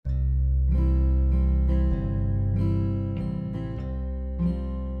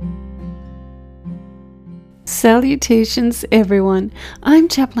Salutations, everyone. I'm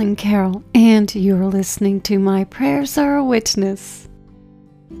Chaplain Carol, and you're listening to My Prayers Are a Witness.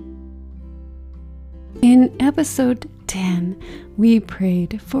 In episode 10, we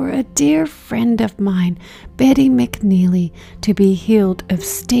prayed for a dear friend of mine, Betty McNeely, to be healed of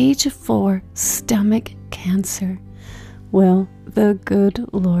stage 4 stomach cancer. Well, the good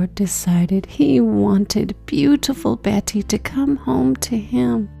Lord decided He wanted beautiful Betty to come home to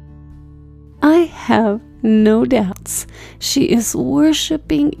Him. I have no doubts she is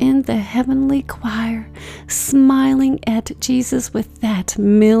worshiping in the heavenly choir, smiling at Jesus with that $1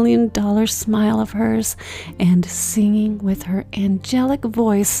 million smile of hers, and singing with her angelic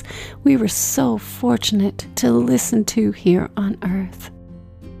voice we were so fortunate to listen to here on earth.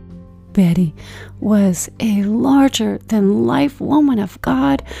 Betty was a larger-than-life woman of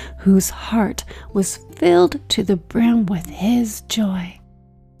God whose heart was filled to the brim with His joy.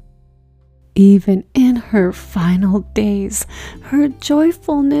 Even in her final days, her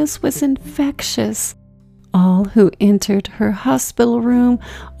joyfulness was infectious. All who entered her hospital room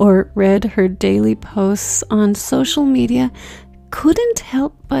or read her daily posts on social media couldn't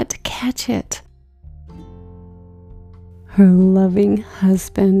help but catch it. Her loving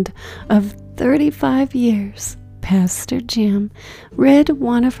husband of 35 years, Pastor Jim, read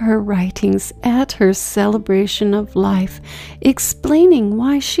one of her writings at her celebration of life, explaining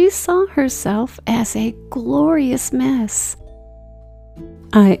why she saw herself as a glorious mess.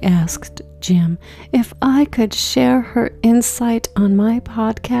 I asked Jim if I could share her insight on my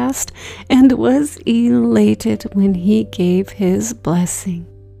podcast and was elated when he gave his blessing.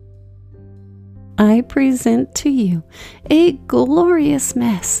 I present to you A Glorious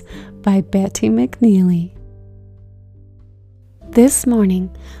Mess by Betty McNeely. This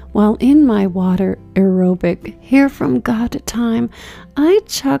morning, while in my water aerobic Hear from God time, I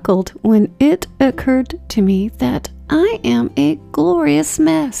chuckled when it occurred to me that I am a glorious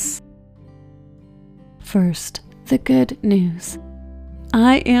mess. First, the good news.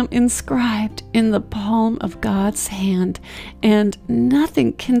 I am inscribed in the palm of God's hand, and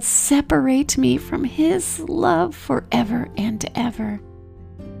nothing can separate me from His love forever and ever.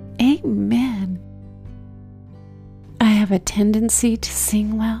 Amen. I have a tendency to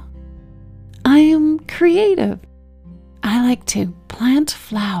sing well. I am creative. I like to plant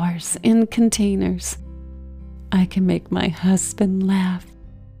flowers in containers. I can make my husband laugh.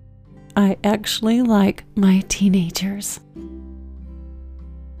 I actually like my teenagers.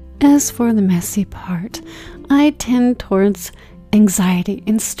 As for the messy part, I tend towards anxiety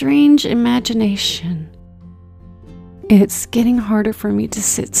and strange imagination. It's getting harder for me to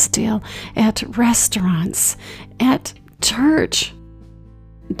sit still at restaurants, at church,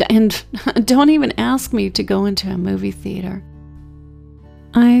 and don't even ask me to go into a movie theater.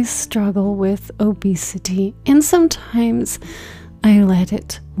 I struggle with obesity, and sometimes I let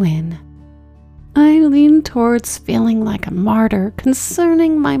it win. I lean towards feeling like a martyr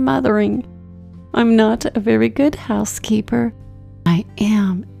concerning my mothering. I'm not a very good housekeeper. I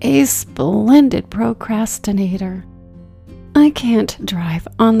am a splendid procrastinator. I can't drive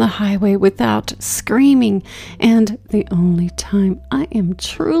on the highway without screaming, and the only time I am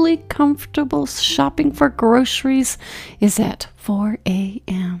truly comfortable shopping for groceries is at 4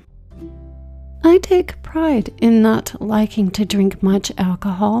 a.m. I take pride in not liking to drink much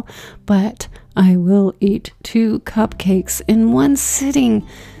alcohol, but I will eat 2 cupcakes in one sitting,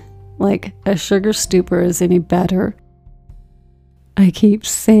 like a sugar stupor is any better. I keep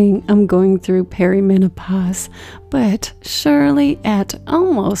saying I'm going through perimenopause, but Shirley at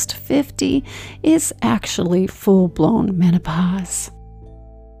almost 50 is actually full-blown menopause.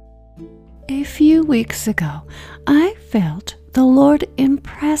 A few weeks ago, I felt the Lord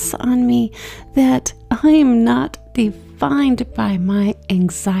impress on me that I am not defined by my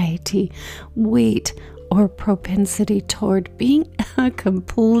anxiety, weight, or propensity toward being a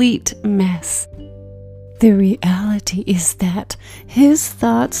complete mess. The reality is that His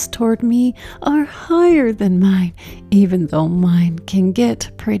thoughts toward me are higher than mine, even though mine can get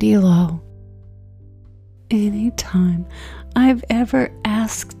pretty low. Anytime I've ever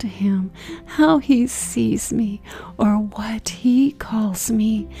asked Him how He sees me or what He calls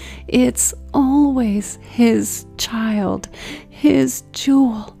me, it's always His child, His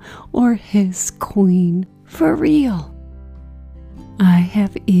jewel, or His queen for real. I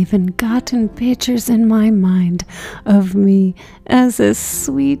have even gotten pictures in my mind of me as a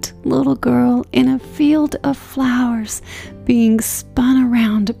sweet little girl in a field of flowers, being spun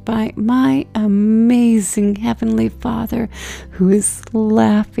around by my amazing Heavenly Father, who is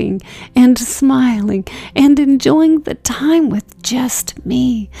laughing and smiling and enjoying the time with just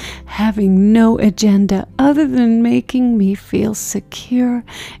me, having no agenda other than making me feel secure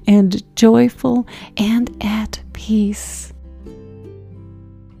and joyful and at peace.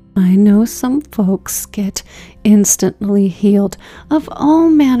 I know some folks get instantly healed of all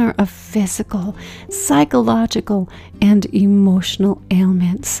manner of physical, psychological, and emotional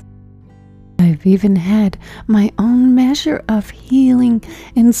ailments. I've even had my own measure of healing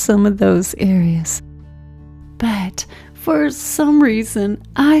in some of those areas. But for some reason,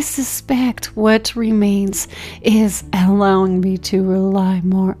 I suspect what remains is allowing me to rely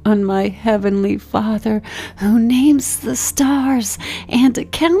more on my Heavenly Father, who names the stars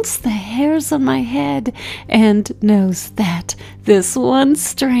and counts the hairs on my head and knows that this one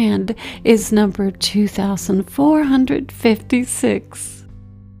strand is number 2456.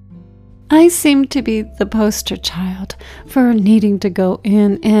 I seem to be the poster child for needing to go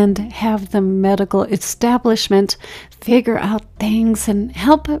in and have the medical establishment figure out things and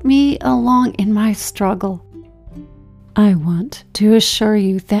help me along in my struggle. I want to assure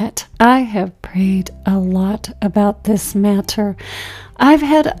you that I have prayed a lot about this matter. I've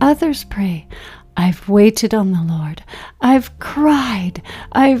had others pray. I've waited on the Lord. I've cried.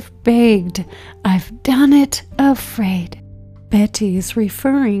 I've begged. I've done it afraid. Betty is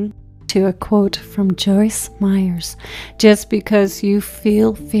referring to a quote from Joyce Myers. Just because you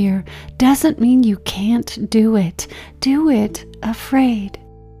feel fear doesn't mean you can't do it. Do it afraid.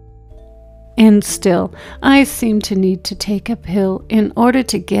 And still, I seem to need to take a pill in order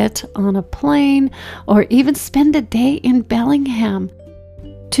to get on a plane or even spend a day in Bellingham.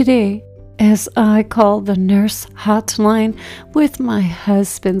 Today, as I call the nurse hotline with my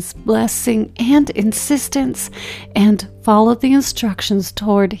husband's blessing and insistence and follow the instructions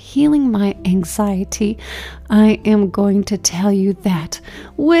toward healing my anxiety, I am going to tell you that,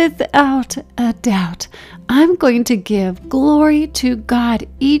 without a doubt, I'm going to give glory to God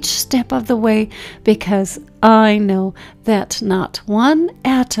each step of the way, because I know that not one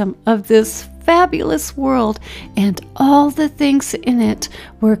atom of this fabulous world and all the things in it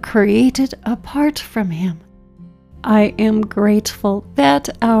were created apart from Him. I am grateful that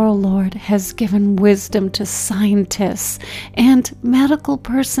our Lord has given wisdom to scientists and medical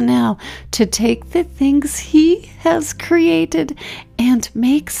personnel to take the things He has created and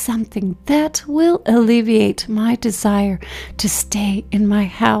make something that will alleviate my desire to stay in my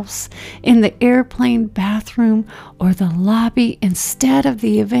house, in the airplane bathroom, or the lobby instead of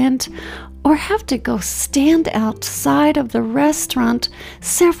the event, or have to go stand outside of the restaurant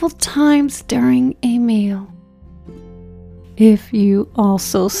several times during a meal. If you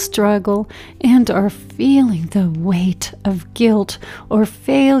also struggle and are feeling the weight of guilt or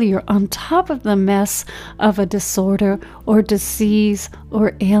failure on top of the mess of a disorder or disease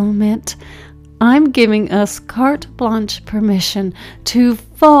or ailment, I'm giving us carte blanche permission to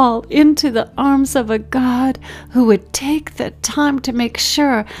fall into the arms of a God who would take the time to make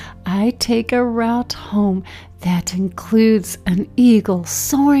sure I take a route home that includes an eagle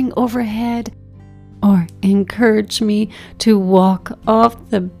soaring overhead, or encourage me to walk off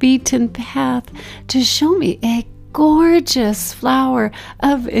the beaten path to show me a gorgeous flower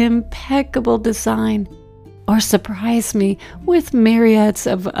of impeccable design, or surprise me with myriads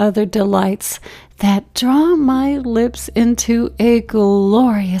of other delights that draw my lips into a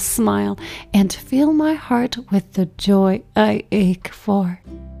glorious smile and fill my heart with the joy I ache for.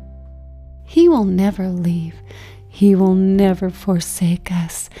 He will never leave. He will never forsake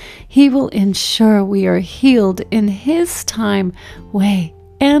us. He will ensure we are healed in His time, way,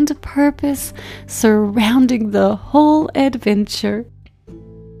 and purpose surrounding the whole adventure.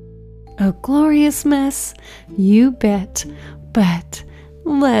 A glorious mess, you bet, but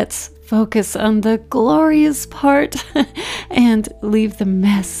let's focus on the glorious part and leave the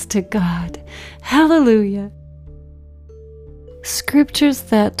mess to God. Hallelujah. Scriptures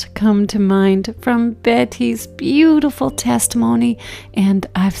that come to mind from Betty's beautiful testimony, and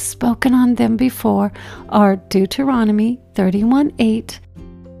I've spoken on them before, are Deuteronomy 31:8.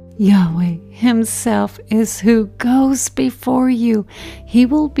 Yahweh Himself is who goes before you. He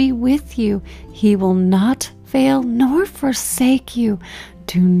will be with you. He will not fail nor forsake you.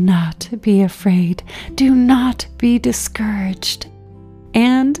 Do not be afraid. Do not be discouraged.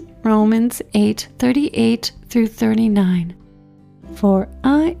 And Romans 8:38 through 39. For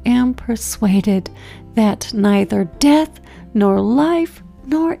I am persuaded that neither death, nor life,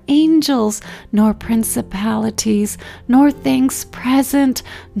 nor angels, nor principalities, nor things present,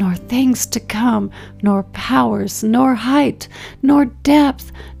 nor things to come, nor powers, nor height, nor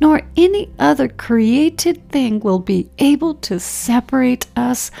depth, nor any other created thing will be able to separate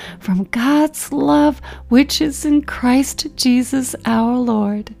us from God's love, which is in Christ Jesus our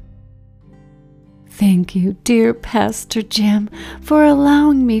Lord. Thank you, dear Pastor Jim, for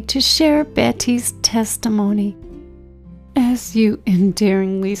allowing me to share Betty's testimony. As you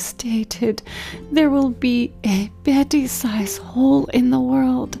endearingly stated, there will be a Betty-sized hole in the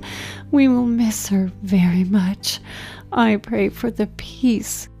world. We will miss her very much. I pray for the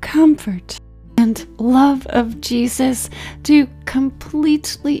peace, comfort, and love of Jesus to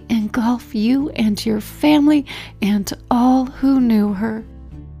completely engulf you and your family and all who knew her.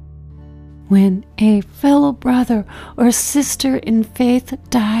 When a fellow brother or sister in faith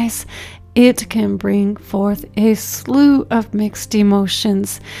dies, it can bring forth a slew of mixed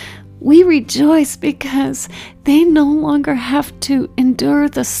emotions. We rejoice because they no longer have to endure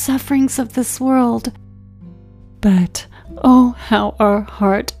the sufferings of this world. But oh, how our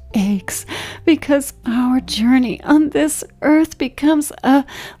heart aches because our journey on this earth becomes a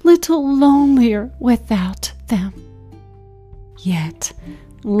little lonelier without them. Yet,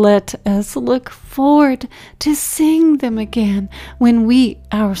 let us look forward to seeing them again when we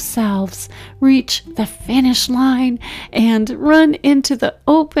ourselves reach the finish line and run into the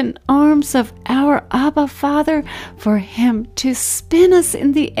open arms of our Abba Father for Him to spin us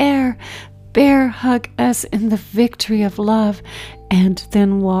in the air, bear hug us in the victory of love, and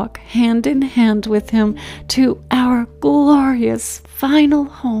then walk hand in hand with Him to our glorious final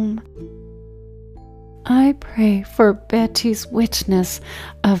home. I pray for Betty's witness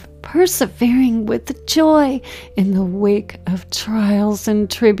of persevering with joy in the wake of trials and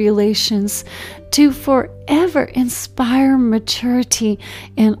tribulations to forever inspire maturity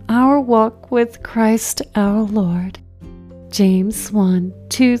in our walk with Christ our Lord. James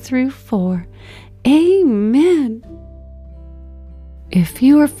 1:2-4. Amen. If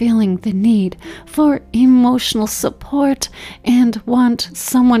you are feeling the need for emotional support and want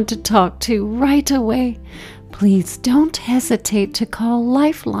someone to talk to right away, please don't hesitate to call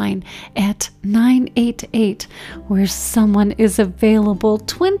Lifeline at 988, where someone is available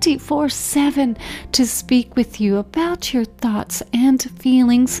 24/7 to speak with you about your thoughts and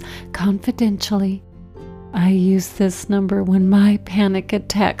feelings confidentially. I use this number when my panic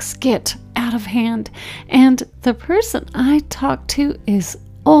attacks get out of hand, and the person I talk to is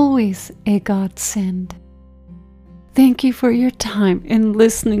always a godsend. Thank you for your time in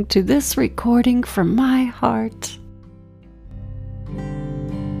listening to this recording from my heart.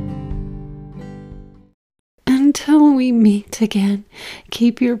 Until we meet again,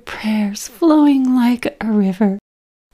 keep your prayers flowing like a river.